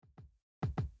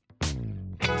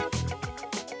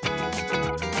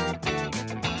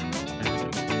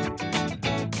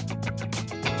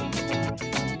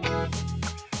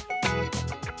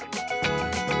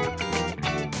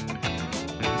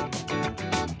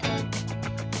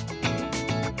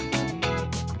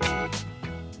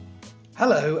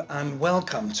Hello and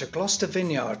welcome to Gloucester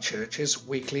Vineyard Church's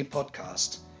weekly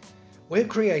podcast. We're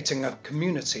creating a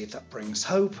community that brings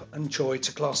hope and joy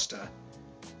to Gloucester,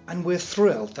 and we're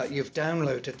thrilled that you've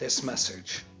downloaded this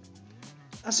message.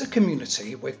 As a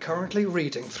community, we're currently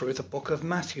reading through the book of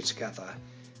Matthew together,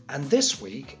 and this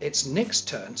week it's Nick's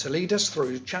turn to lead us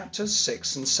through chapters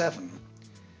 6 and 7.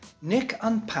 Nick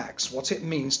unpacks what it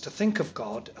means to think of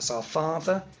God as our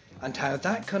Father and how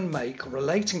that can make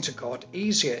relating to God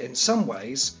easier in some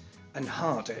ways and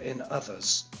harder in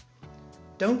others.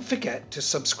 Don't forget to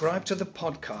subscribe to the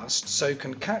podcast so you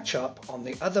can catch up on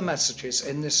the other messages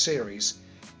in this series,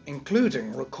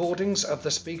 including recordings of the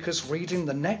speakers reading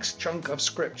the next chunk of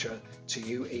scripture to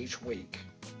you each week.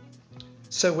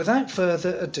 So without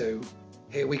further ado,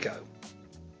 here we go.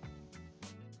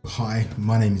 Hi,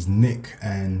 my name is Nick,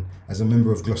 and as a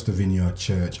member of Gloucester Vineyard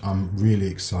Church, I'm really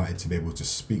excited to be able to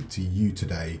speak to you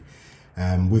today.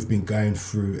 We've been going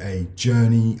through a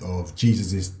journey of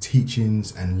Jesus'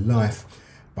 teachings and life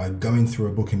by going through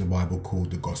a book in the Bible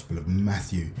called the Gospel of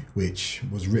Matthew, which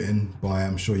was written by,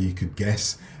 I'm sure you could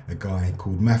guess, a guy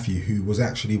called Matthew, who was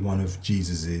actually one of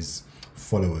Jesus'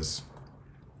 followers.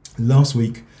 Last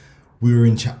week, we were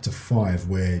in chapter 5,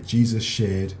 where Jesus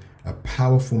shared a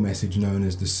powerful message known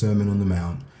as the Sermon on the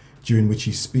Mount, during which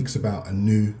he speaks about a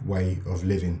new way of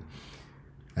living.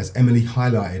 As Emily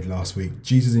highlighted last week,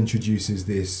 Jesus introduces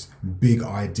this big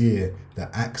idea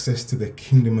that access to the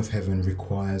kingdom of heaven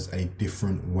requires a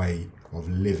different way of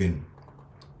living.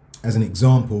 As an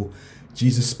example,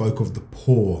 Jesus spoke of the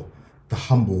poor, the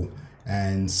humble,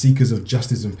 and seekers of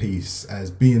justice and peace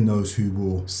as being those who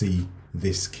will see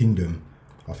this kingdom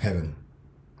of heaven.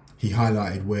 He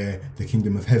highlighted where the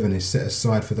kingdom of heaven is set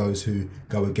aside for those who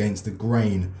go against the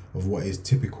grain of what is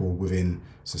typical within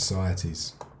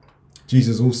societies.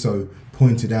 Jesus also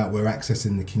pointed out where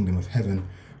accessing the kingdom of heaven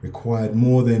required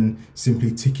more than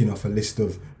simply ticking off a list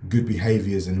of good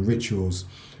behaviours and rituals,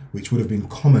 which would have been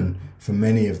common for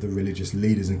many of the religious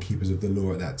leaders and keepers of the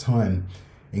law at that time.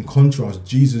 In contrast,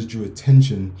 Jesus drew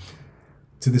attention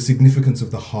to the significance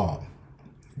of the heart,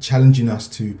 challenging us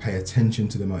to pay attention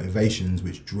to the motivations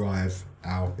which drive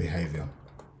our behaviour.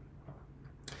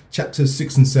 Chapters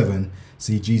 6 and 7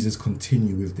 see Jesus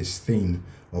continue with this theme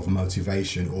of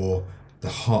motivation, or the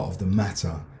heart of the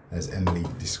matter, as Emily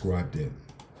described it.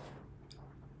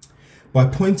 By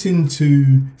pointing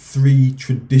to 3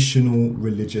 traditional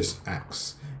religious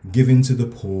acts, giving to the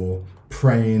poor,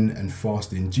 praying and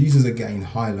fasting, Jesus again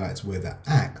highlights where the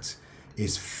act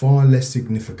is far less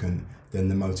significant than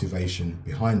the motivation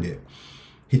behind it.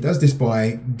 He does this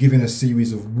by giving a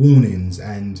series of warnings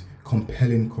and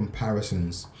compelling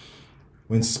comparisons.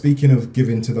 When speaking of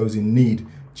giving to those in need,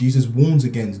 Jesus warns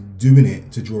against doing it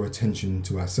to draw attention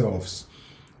to ourselves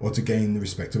or to gain the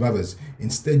respect of others.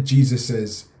 Instead, Jesus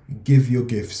says, give your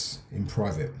gifts in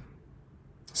private.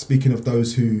 Speaking of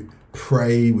those who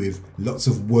pray with lots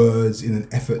of words in an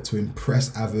effort to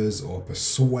impress others or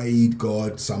persuade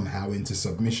God somehow into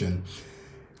submission,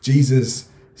 Jesus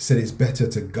said it's better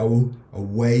to go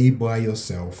away by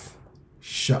yourself,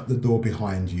 shut the door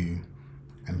behind you,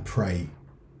 and pray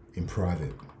in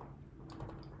private.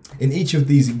 In each of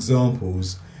these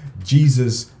examples,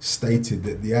 Jesus stated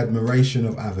that the admiration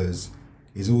of others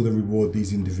is all the reward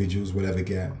these individuals will ever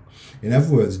get. In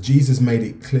other words, Jesus made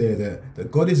it clear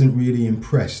that God isn't really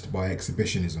impressed by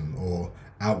exhibitionism or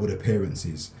outward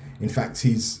appearances. In fact,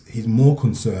 he's more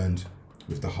concerned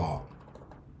with the heart.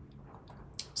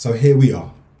 So here we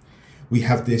are. We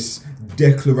have this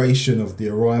declaration of the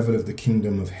arrival of the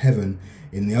kingdom of heaven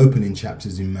in the opening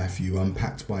chapters in Matthew,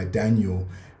 unpacked by Daniel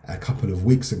a couple of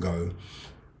weeks ago,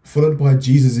 followed by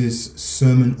Jesus'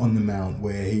 Sermon on the Mount,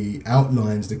 where he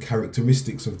outlines the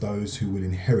characteristics of those who will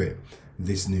inherit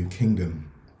this new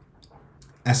kingdom.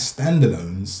 As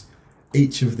standalones,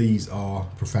 each of these are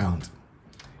profound,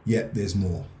 yet there's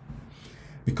more.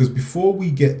 Because before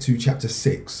we get to chapter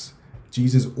 6,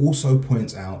 Jesus also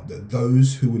points out that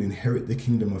those who will inherit the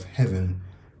kingdom of heaven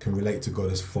can relate to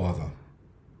God as Father.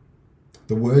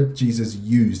 The word Jesus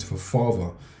used for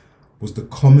Father was the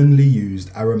commonly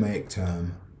used Aramaic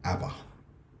term Abba.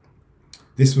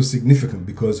 This was significant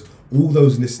because all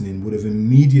those listening would have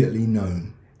immediately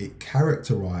known it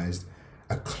characterized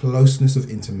a closeness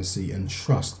of intimacy and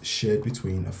trust shared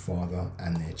between a father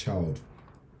and their child.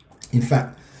 In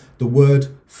fact, the word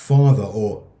Father,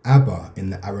 or Abba,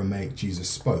 in the Aramaic Jesus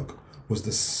spoke was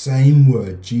the same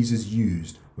word Jesus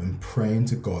used when praying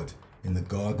to God in the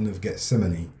Garden of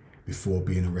Gethsemane before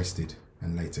being arrested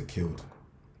and later killed.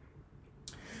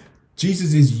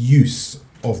 Jesus' use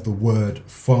of the word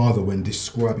Father when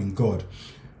describing God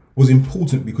was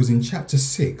important because in chapter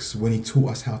 6, when he taught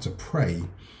us how to pray,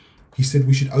 he said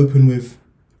we should open with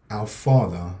our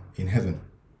Father in heaven.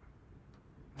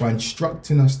 By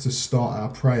instructing us to start our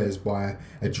prayers by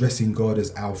addressing God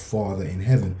as our Father in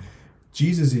heaven,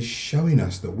 Jesus is showing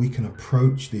us that we can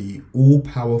approach the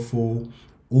all-powerful,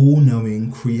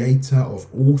 all-knowing creator of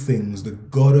all things, the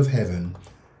God of heaven,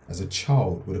 as a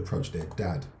child would approach their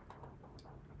dad.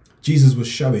 Jesus was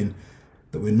showing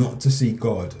that we're not to see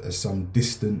God as some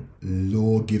distant,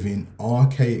 law-giving,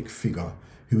 archaic figure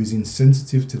who is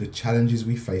insensitive to the challenges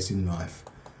we face in life,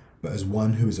 but as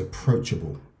one who is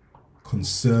approachable,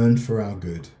 concerned for our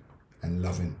good, and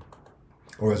loving.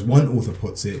 Or as one author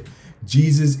puts it,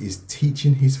 Jesus is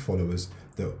teaching his followers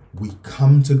that we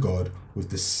come to God with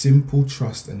the simple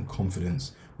trust and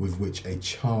confidence with which a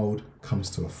child comes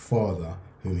to a father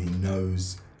whom he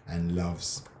knows and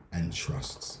loves and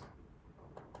trusts.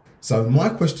 So my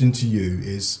question to you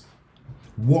is,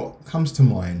 what comes to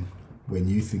mind when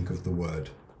you think of the word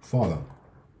Father?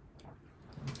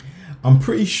 I'm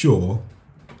pretty sure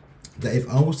that if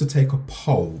I was to take a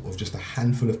poll of just a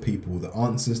handful of people, the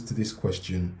answers to this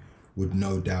question would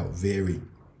no doubt vary.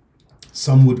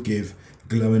 Some would give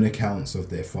glowing accounts of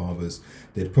their fathers.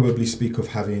 They'd probably speak of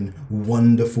having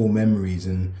wonderful memories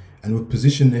and would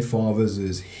position their fathers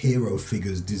as hero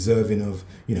figures deserving of,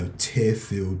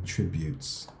 tear-filled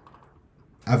tributes.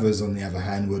 Others, on the other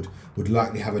hand, would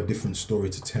likely have a different story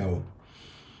to tell.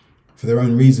 For their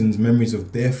own reasons, memories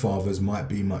of their fathers might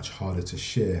be much harder to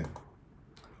share.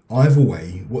 Either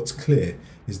way, what's clear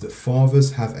is that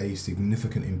fathers have a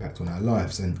significant impact on our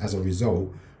lives, and as a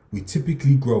result, we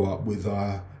typically grow up with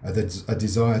a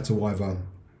desire to either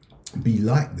be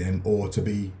like them or to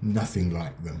be nothing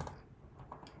like them.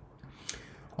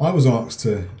 I was asked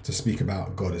to speak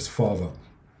about God as Father.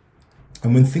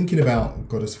 And when thinking about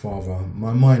God as Father,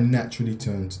 my mind naturally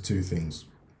turned to two things.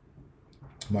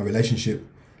 My relationship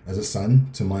as a son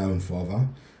to my own father,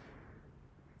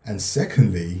 and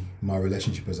secondly, my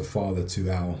relationship as a father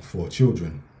to our 4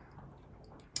 children.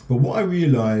 But what I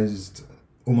realised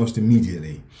almost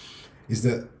immediately is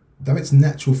that though it's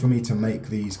natural for me to make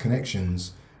these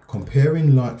connections,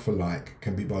 comparing like for like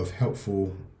can be both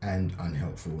helpful and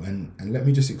unhelpful. And let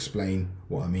me just explain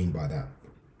what I mean by that.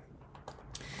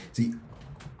 See,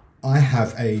 I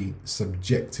have a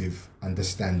subjective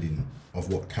understanding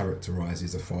of what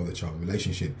characterises a father-child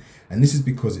relationship. And this is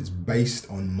because it's based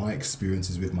on my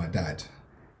experiences with my dad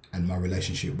and my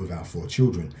relationship with our 4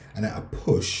 children. And at a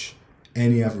push,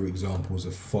 any other examples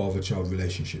of father-child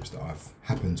relationships that I've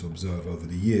happened to observe over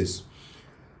the years.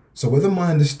 So whether my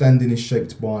understanding is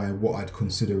shaped by what I'd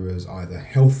consider as either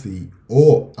healthy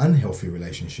or unhealthy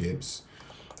relationships,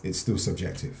 it's still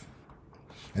subjective.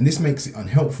 And this makes it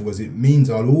unhelpful as it means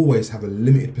I'll always have a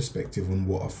limited perspective on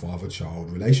what a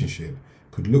father-child relationship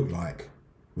could look like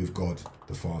with God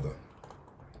the Father.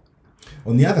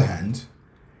 On the other hand,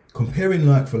 comparing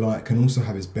like for like can also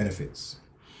have its benefits.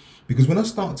 Because when I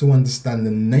start to understand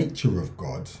the nature of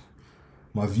God,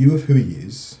 my view of who he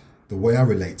is, the way I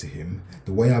relate to him,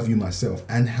 the way I view myself,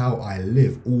 and how I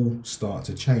live all start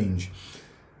to change.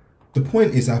 The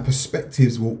point is our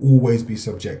perspectives will always be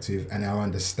subjective and our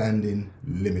understanding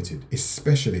limited,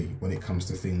 especially when it comes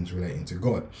to things relating to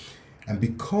God. And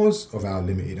because of our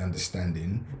limited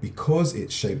understanding, because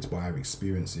it's shaped by our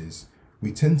experiences,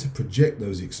 we tend to project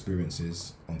those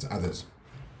experiences onto others.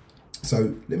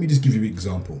 So let me just give you an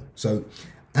example. So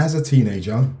as a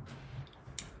teenager,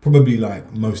 probably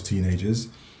like most teenagers,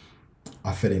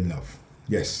 I fell in love.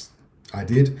 Yes, I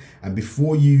did. And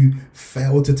before you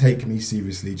failed to take me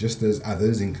seriously, just as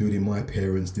others, including my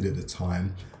parents, did at the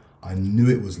time, I knew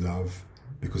it was love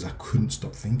because I couldn't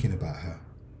stop thinking about her.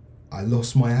 I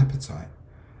lost my appetite.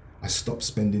 I stopped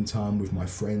spending time with my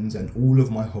friends and all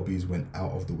of my hobbies went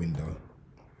out of the window.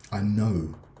 I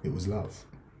know it was love.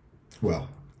 Well,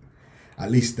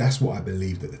 at least that's what I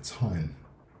believed at the time.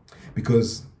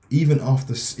 Because even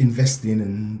after investing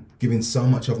and giving so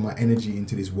much of my energy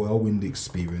into this whirlwind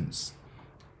experience,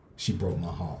 she broke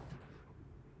my heart.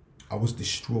 I was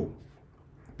distraught,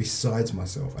 besides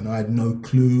myself, and I had no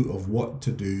clue of what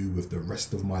to do with the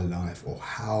rest of my life or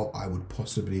how I would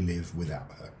possibly live without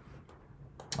her.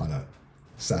 I know,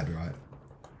 sad, right?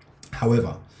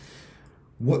 However,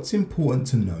 what's important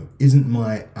to know isn't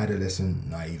my adolescent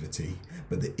naivety,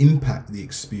 but the impact the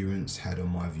experience had on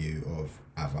my view of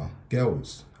other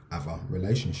girls, other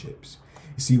relationships.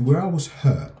 You see, where I was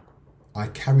hurt, I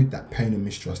carried that pain and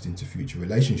mistrust into future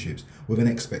relationships with an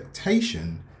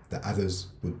expectation that others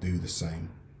would do the same.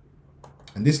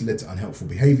 And this led to unhelpful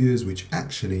behaviours, which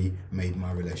actually made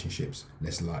my relationships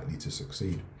less likely to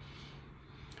succeed.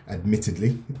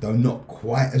 Admittedly, though not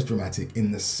quite as dramatic,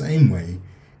 in the same way,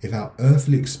 if our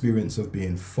earthly experience of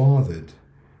being fathered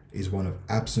is one of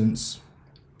absence,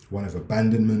 one of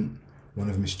abandonment, one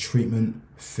of mistreatment,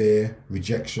 fear,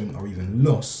 rejection, or even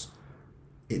loss,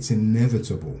 it's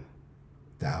inevitable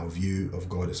that our view of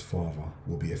God as Father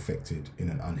will be affected in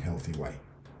an unhealthy way.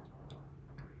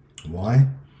 Why?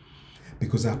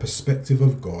 Because our perspective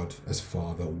of God as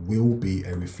Father will be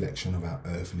a reflection of our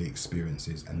earthly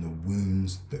experiences and the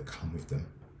wounds that come with them.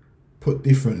 Put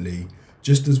differently,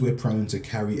 just as we're prone to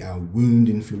carry our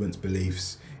wound-influenced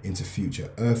beliefs into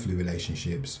future earthly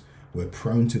relationships, we're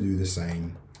prone to do the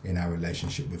same in our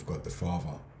relationship with God the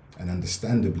Father. And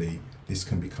understandably, this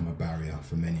can become a barrier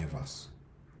for many of us.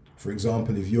 For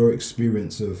example, if your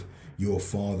experience of your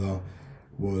father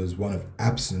was one of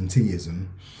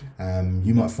absenteeism,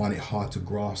 you might find it hard to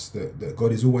grasp that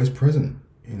God is always present.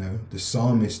 You know, the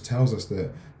psalmist tells us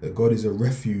that God is a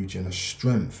refuge and a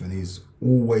strength, and He's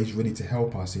always ready to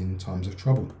help us in times of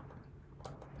trouble.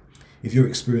 If your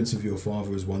experience of your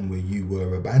father is one where you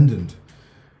were abandoned,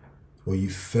 or you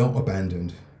felt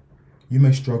abandoned, you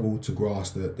may struggle to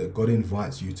grasp that God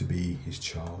invites you to be His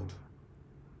child.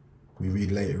 We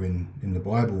read later in the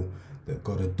Bible that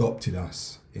God adopted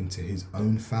us into His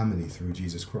own family through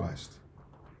Jesus Christ.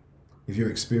 If your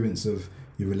experience of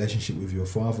your relationship with your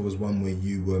father was one where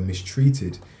you were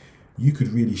mistreated, you could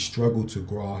really struggle to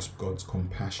grasp God's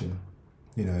compassion.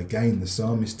 You know, again, the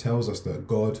psalmist tells us that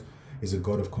God is a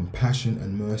God of compassion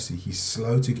and mercy. He's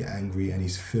slow to get angry and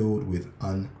He's filled with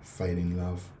unfailing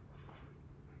love.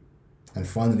 And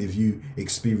finally, if you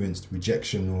experienced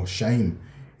rejection or shame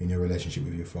in your relationship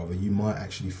with your father, you might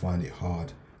actually find it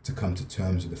hard to come to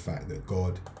terms with the fact that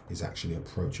God is actually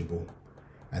approachable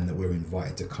and that we're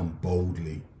invited to come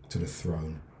boldly to the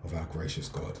throne of our gracious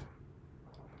God.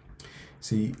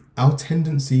 See, our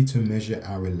tendency to measure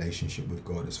our relationship with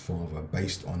God as Father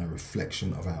based on a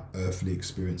reflection of our earthly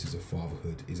experiences of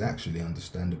fatherhood is actually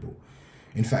understandable.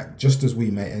 In fact, just as we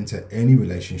may enter any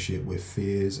relationship with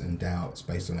fears and doubts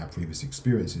based on our previous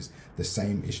experiences, the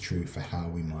same is true for how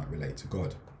we might relate to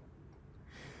God.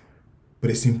 But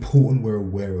it's important we're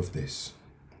aware of this,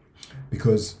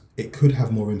 because it could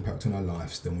have more impact on our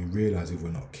lives than we realize if we're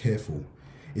not careful.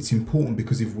 It's important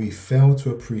because if we fail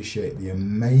to appreciate the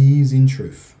amazing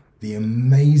truth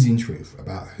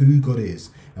about who God is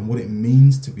and what it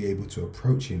means to be able to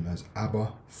approach Him as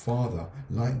Abba, Father,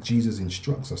 like Jesus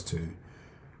instructs us to,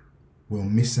 we'll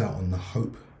miss out on the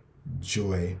hope,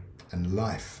 joy, and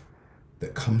life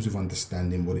that comes with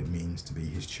understanding what it means to be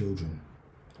His children.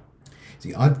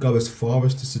 See, I'd go as far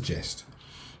as to suggest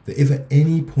that if at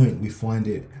any point we find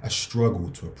it a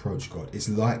struggle to approach God, it's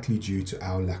likely due to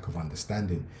our lack of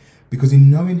understanding. Because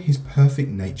in knowing His perfect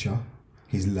nature,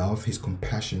 His love, His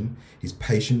compassion, His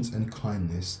patience and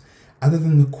kindness, other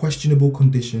than the questionable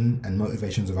condition and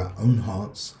motivations of our own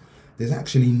hearts, there's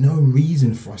actually no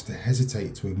reason for us to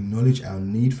hesitate to acknowledge our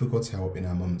need for God's help in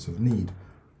our moments of need,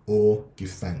 or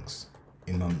give thanks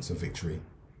in moments of victory.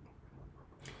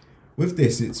 With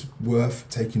this, it's worth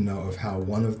taking note of how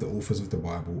one of the authors of the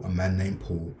Bible, a man named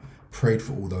Paul, prayed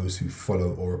for all those who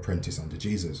follow or apprentice under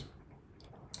Jesus.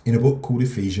 In a book called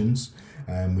Ephesians,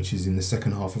 which is in the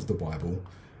second half of the Bible,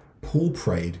 Paul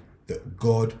prayed that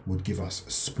God would give us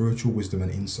spiritual wisdom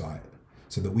and insight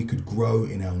so that we could grow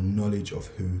in our knowledge of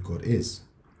who God is.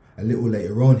 A little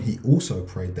later on, he also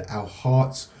prayed that our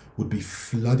hearts would be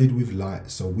flooded with light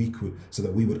so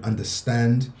that we would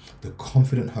understand the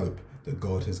confident hope that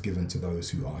God has given to those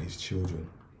who are His children.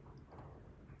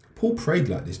 Paul prayed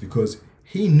like this because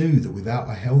he knew that without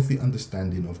a healthy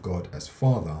understanding of God as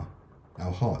Father,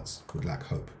 our hearts would lack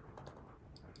hope.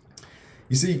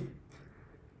 You see,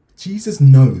 Jesus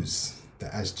knows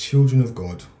that as children of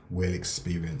God, we'll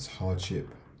experience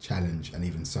hardship, challenge, and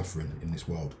even suffering in this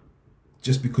world.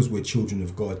 Just because we're children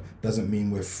of God doesn't mean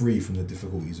we're free from the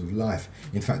difficulties of life.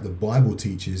 In fact, the Bible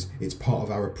teaches it's part of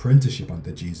our apprenticeship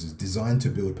under Jesus, designed to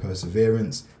build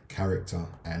perseverance, character,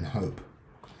 and hope.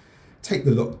 Take the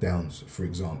lockdowns, for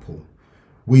example.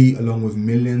 We, along with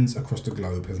millions across the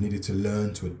globe, have needed to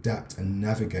learn to adapt and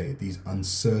navigate these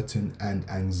uncertain and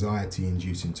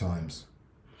anxiety-inducing times.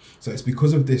 So it's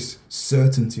because of this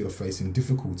certainty of facing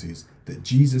difficulties that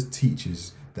Jesus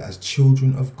teaches that as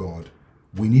children of God,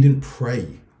 we needn't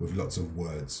pray with lots of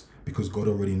words because God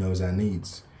already knows our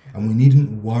needs. And we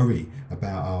needn't worry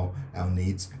about our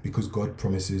needs because God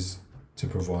promises to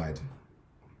provide.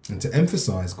 And to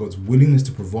emphasize God's willingness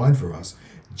to provide for us,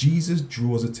 Jesus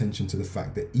draws attention to the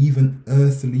fact that even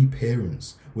earthly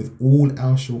parents, with all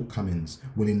our shortcomings,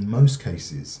 will in most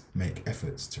cases make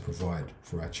efforts to provide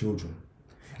for our children.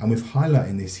 And with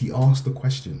highlighting this, he asked the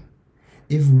question,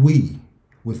 if we,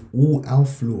 with all our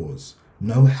flaws,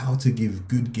 know how to give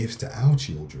good gifts to our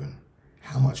children,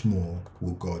 how much more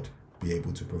will God be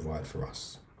able to provide for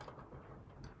us.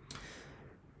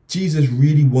 Jesus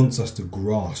really wants us to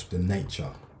grasp the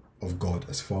nature of God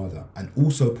as Father, and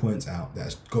also points out that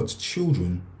as God's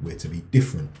children, we're to be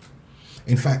different.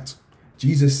 In fact,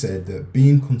 Jesus said that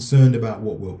being concerned about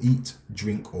what we'll eat,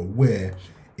 drink, or wear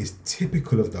is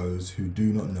typical of those who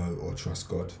do not know or trust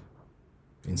God.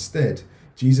 Instead,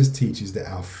 Jesus teaches that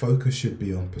our focus should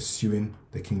be on pursuing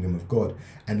the kingdom of God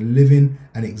and living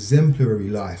an exemplary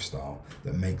lifestyle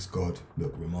that makes God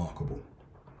look remarkable.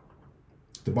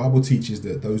 The Bible teaches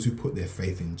that those who put their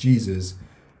faith in Jesus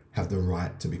have the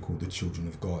right to be called the children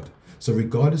of God. So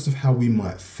regardless of how we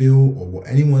might feel or what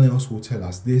anyone else will tell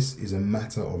us, this is a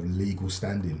matter of legal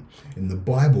standing. In the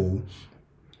Bible,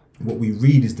 what we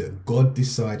read is that God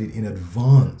decided in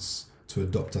advance to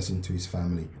adopt us into his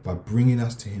family by bringing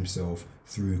us to himself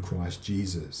through Christ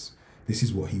Jesus. This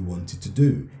is what he wanted to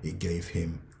do. It gave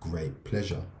him great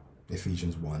pleasure.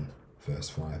 Ephesians 1 verse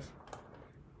 5.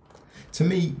 To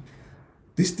me,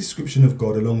 this description of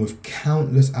God, along with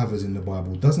countless others in the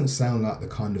Bible, doesn't sound like the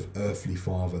kind of earthly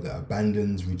father that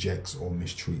abandons, rejects, or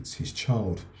mistreats his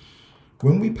child.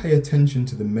 When we pay attention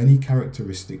to the many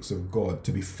characteristics of God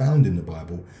to be found in the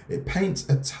Bible, it paints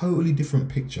a totally different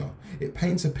picture. It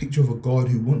paints a picture of a God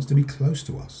who wants to be close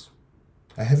to us.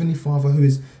 A heavenly Father who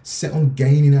is set on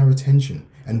gaining our attention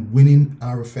and winning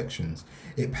our affections.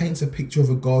 It paints a picture of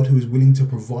a God who is willing to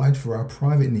provide for our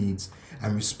private needs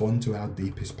and respond to our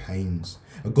deepest pains.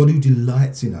 A God who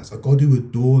delights in us, a God who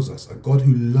adores us, a God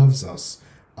who loves us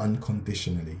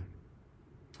unconditionally.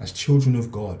 As children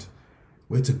of God,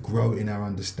 we're to grow in our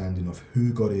understanding of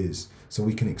who God is so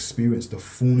we can experience the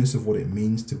fullness of what it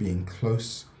means to be in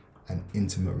close and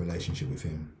intimate relationship with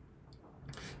him.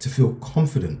 To feel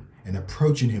confident in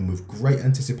approaching him with great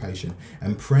anticipation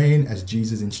and praying as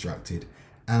Jesus instructed,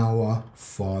 "Our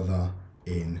Father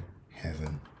in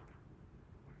heaven."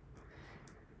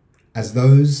 As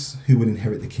those who will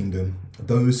inherit the kingdom,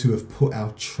 those who have put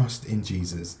our trust in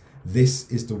Jesus, this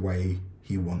is the way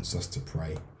he wants us to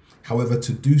pray. However,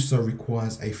 to do so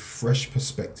requires a fresh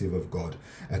perspective of God,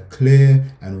 a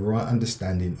clear and right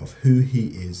understanding of who he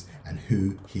is and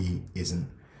who he isn't.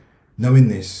 Knowing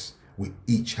this, we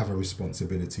each have a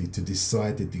responsibility to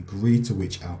decide the degree to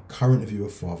which our current view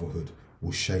of fatherhood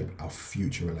will shape our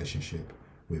future relationship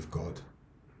with God.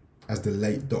 As the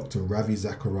late Dr. Ravi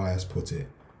Zacharias put it,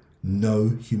 no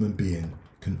human being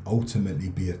can ultimately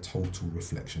be a total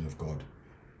reflection of God.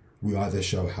 We either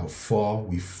show how far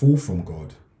we fall from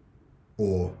God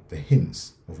or the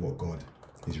hints of what God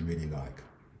is really like.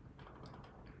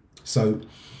 So,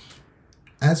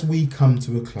 as we come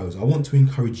to a close, I want to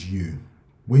encourage you,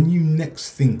 when you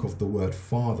next think of the word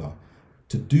Father,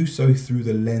 to do so through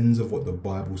the lens of what the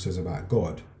Bible says about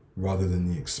God, rather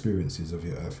than the experiences of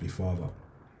your earthly father.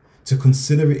 To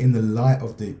consider it in the light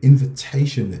of the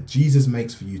invitation that Jesus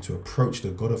makes for you to approach the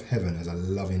God of heaven as a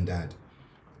loving dad.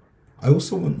 I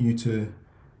also want you to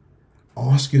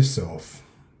ask yourself,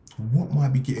 what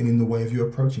might be getting in the way of you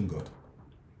approaching God?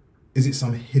 Is it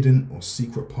some hidden or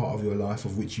secret part of your life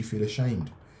of which you feel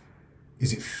ashamed?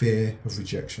 Is it fear of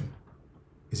rejection?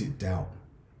 Is it doubt?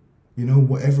 You know,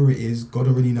 whatever it is, God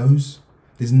already knows.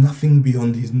 There's nothing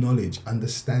beyond his knowledge,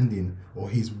 understanding, or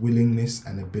his willingness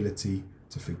and ability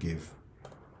to forgive.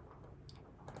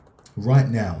 Right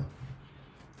now,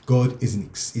 God is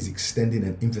extending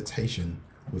an invitation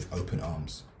with open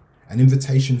arms. An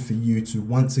invitation for you to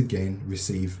once again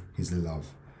receive his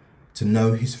love, to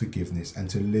know his forgiveness, and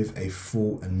to live a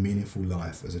full and meaningful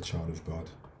life as a child of God.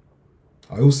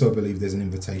 I also believe there's an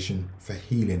invitation for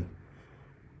healing.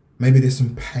 Maybe there's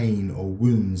some pain or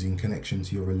wounds in connection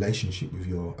to your relationship with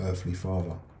your earthly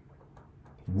father.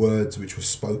 Words which were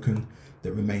spoken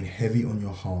that remain heavy on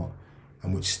your heart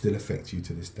and which still affect you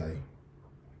to this day.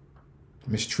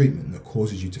 Mistreatment that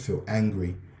causes you to feel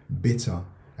angry, bitter,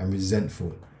 and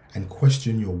resentful, and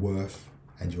question your worth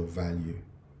and your value.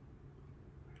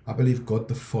 I believe God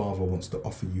the Father wants to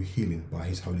offer you healing by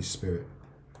his Holy Spirit,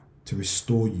 to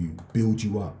restore you, build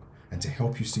you up, and to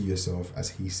help you see yourself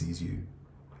as he sees you,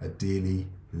 a dearly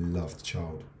loved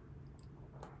child.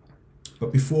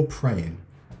 But before praying,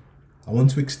 I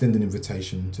want to extend an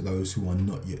invitation to those who are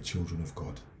not yet children of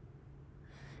God.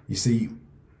 You see,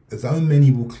 though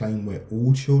many will claim we're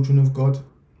all children of God,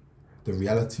 the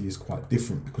reality is quite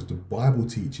different, because the Bible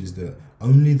teaches that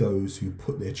only those who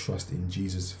put their trust in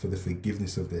Jesus for the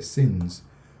forgiveness of their sins,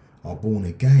 are born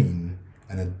again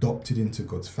and adopted into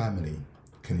God's family,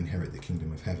 can inherit the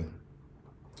kingdom of heaven.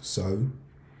 So,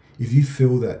 if you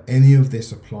feel that any of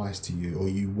this applies to you, or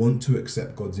you want to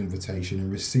accept God's invitation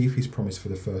and receive his promise for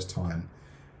the first time,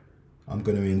 I'm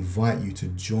going to invite you to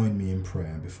join me in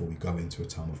prayer before we go into a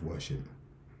time of worship.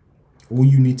 All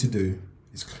you need to do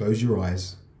is close your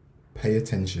eyes, pay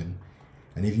attention,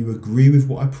 and if you agree with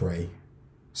what I pray,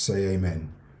 say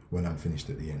amen when I'm finished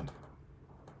at the end.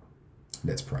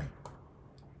 Let's pray.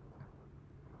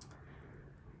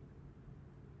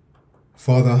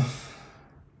 Father,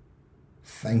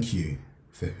 thank you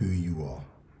for who you are.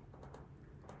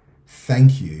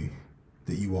 Thank you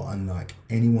that you are unlike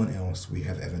anyone else we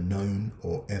have ever known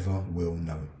or ever will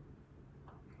know.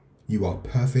 You are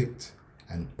perfect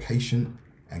and patient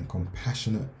and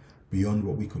compassionate beyond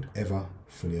what we could ever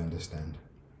fully understand.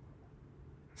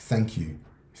 Thank you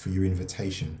for your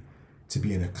invitation to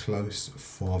be in a close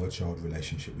father-child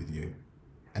relationship with you,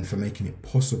 and for making it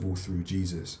possible through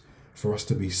Jesus for us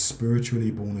to be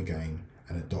spiritually born again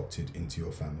and adopted into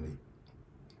your family.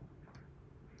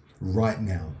 Right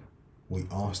now, we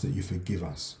ask that you forgive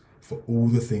us for all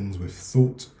the things we've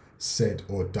thought, said,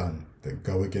 or done that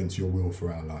go against your will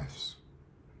for our lives.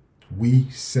 We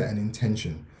set an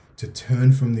intention to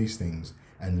turn from these things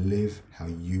and live how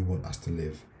you want us to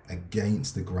live,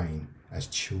 against the grain as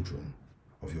children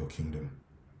of your kingdom.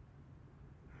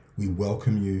 We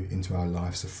welcome you into our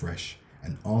lives afresh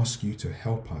and ask you to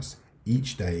help us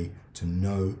each day to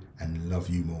know and love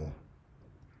you more.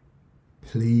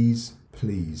 Please,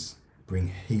 please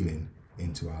bring healing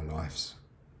into our lives.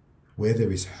 Where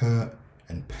there is hurt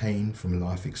and pain from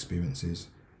life experiences,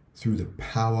 through the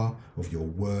power of your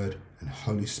word and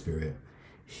Holy Spirit,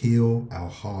 heal our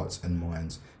hearts and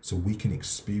minds so we can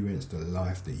experience the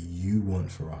life that you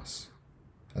want for us.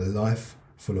 A life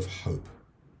full of hope,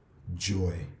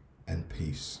 joy, and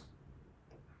peace.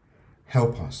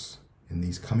 Help us in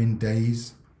these coming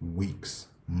days, weeks,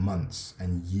 months,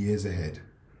 and years ahead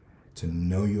to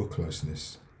know your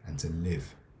closeness and to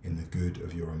live in the good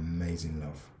of your amazing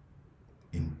love.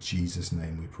 In Jesus'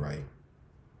 name we pray.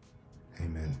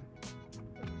 Amen.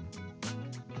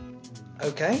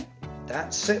 Okay,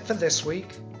 that's it for this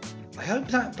week. I hope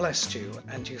that blessed you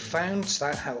and you found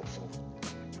that helpful.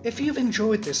 If you've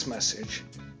enjoyed this message,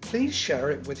 please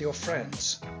share it with your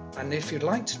friends. And if you'd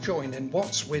like to join in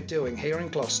what we're doing here in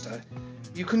Gloucester,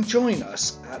 you can join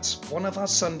us at one of our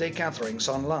Sunday gatherings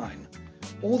online.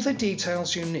 All the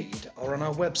details you need are on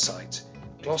our website,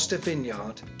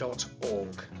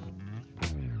 gloucestervineyard.org.